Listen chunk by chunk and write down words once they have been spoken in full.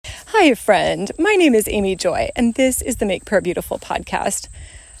Hi, friend. My name is Amy Joy, and this is the Make Prayer Beautiful podcast.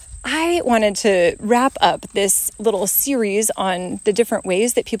 I wanted to wrap up this little series on the different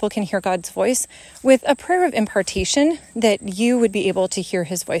ways that people can hear God's voice with a prayer of impartation that you would be able to hear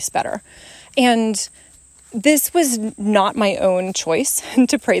his voice better. And this was not my own choice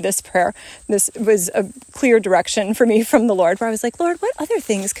to pray this prayer. This was a clear direction for me from the Lord, where I was like, Lord, what other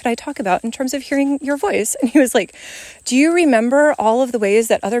things could I talk about in terms of hearing your voice? And he was like, do you remember all of the ways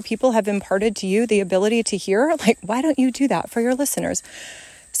that other people have imparted to you the ability to hear? Like, why don't you do that for your listeners?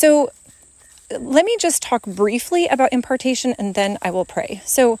 So let me just talk briefly about impartation, and then I will pray.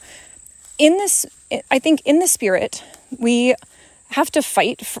 So I think in the spirit, we have to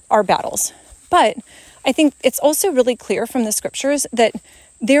fight our battles, but I think it's also really clear from the scriptures that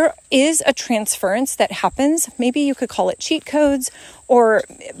there is a transference that happens. Maybe you could call it cheat codes, or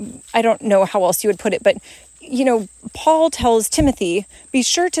I don't know how else you would put it, but Paul tells Timothy, be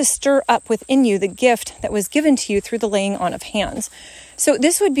sure to stir up within you the gift that was given to you through the laying on of hands. So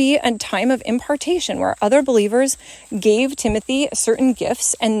this would be a time of impartation where other believers gave Timothy certain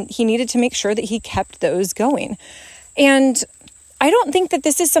gifts, and he needed to make sure that he kept those going. And I don't think that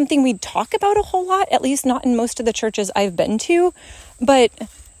this is something we talk about a whole lot, at least not in most of the churches I've been to, but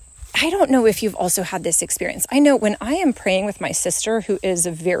I don't know if you've also had this experience. I know when I am praying with my sister, who is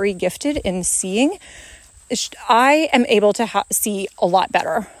very gifted in seeing, I am able to see a lot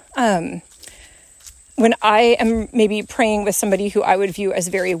better. When I am maybe praying with somebody who I would view as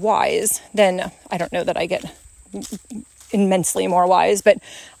very wise, then I don't know that I get immensely more wise, but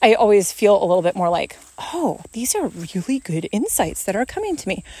I always feel a little bit more like, oh, these are really good insights that are coming to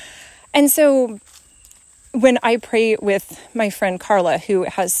me. And so when I pray with my friend Carla, who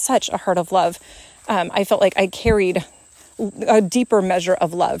has such a heart of love, I felt like I carried a deeper measure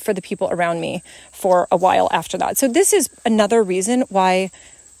of love for the people around me for a while after that. So this is another reason why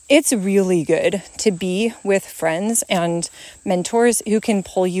it's really good to be with friends and mentors who can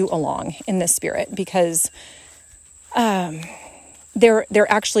pull you along in the spirit, because there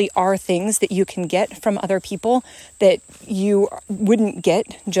actually are things that you can get from other people that you wouldn't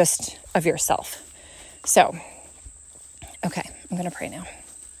get just of yourself. So, okay, I'm going to pray now.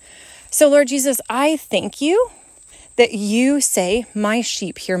 So Lord Jesus, I thank you that you say, my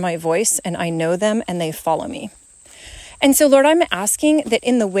sheep hear my voice, and I know them and they follow me. And so, Lord, I'm asking that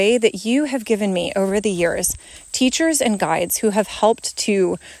in the way that you have given me over the years, teachers and guides who have helped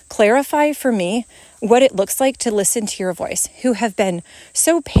to clarify for me what it looks like to listen to your voice, who have been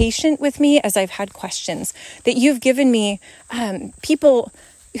so patient with me as I've had questions, that you've given me people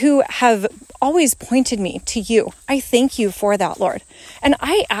who have always pointed me to you. I thank you for that, Lord. And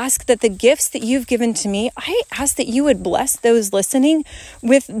I ask that the gifts that you've given to me, I ask that you would bless those listening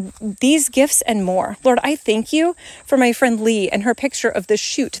with these gifts and more. Lord, I thank you for my friend Lee and her picture of the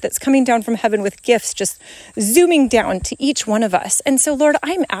chute that's coming down from heaven with gifts just zooming down to each one of us. And so, Lord,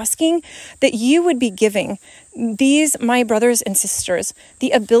 I'm asking that you would be giving these, my brothers and sisters,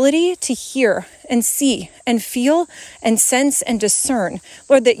 the ability to hear and see and feel and sense and discern.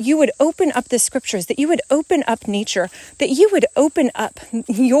 Lord, that you would open up the scriptures, that you would open up nature, that you would open up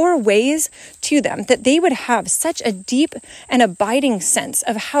your ways to them, that they would have such a deep and abiding sense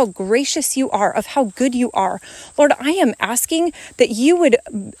of how gracious you are, of how good you are. Lord, I am asking that you would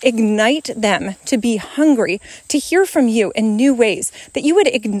ignite them to be hungry, to hear from you in new ways, that you would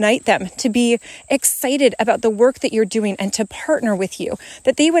ignite them to be excited about the work that you're doing and to partner with you,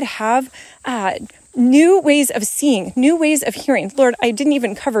 that they would have new ways of seeing, new ways of hearing. Lord, I didn't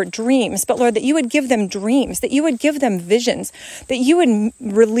even cover dreams, but Lord, that you would give them dreams, that you would give them visions, that you would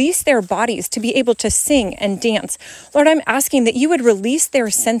release their bodies to be able to sing and dance. Lord, I'm asking that you would release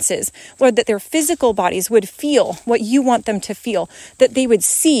their senses, Lord, that their physical bodies would feel what you want them to feel, that they would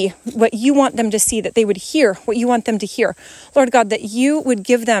see what you want them to see, that they would hear what you want them to hear. Lord God, that you would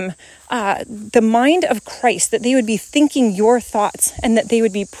give them the mind of Christ, that they would be thinking your thoughts and that they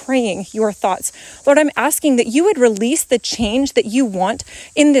would be praying your thoughts. Lord, I'm asking that you would release the change that you want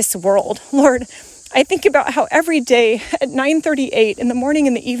in this world. Lord, I think about how every day at 9:38 in the morning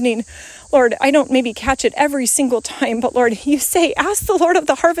and the evening, Lord, I don't maybe catch it every single time, but Lord, you say, ask the Lord of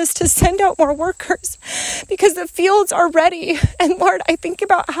the harvest to send out more workers because the fields are ready. And Lord, I think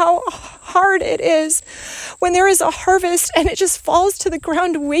about how hard it is when there is a harvest and it just falls to the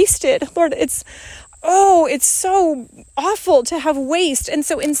ground wasted. Lord, oh, it's so awful to have waste. And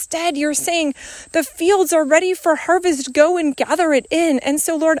so instead you're saying the fields are ready for harvest. Go and gather it in. And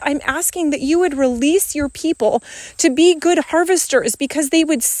so, Lord, I'm asking that you would release your people to be good harvesters, because they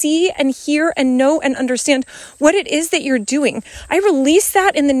would see and hear and know and understand what it is that you're doing. I release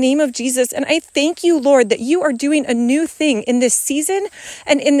that in the name of Jesus. And I thank you, Lord, that you are doing a new thing in this season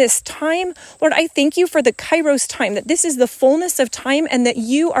and in this time. Lord, I thank you for the Kairos time, that this is the fullness of time and that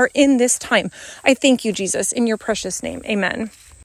you are in this time. I thank you, Jesus, in your precious name. Amen.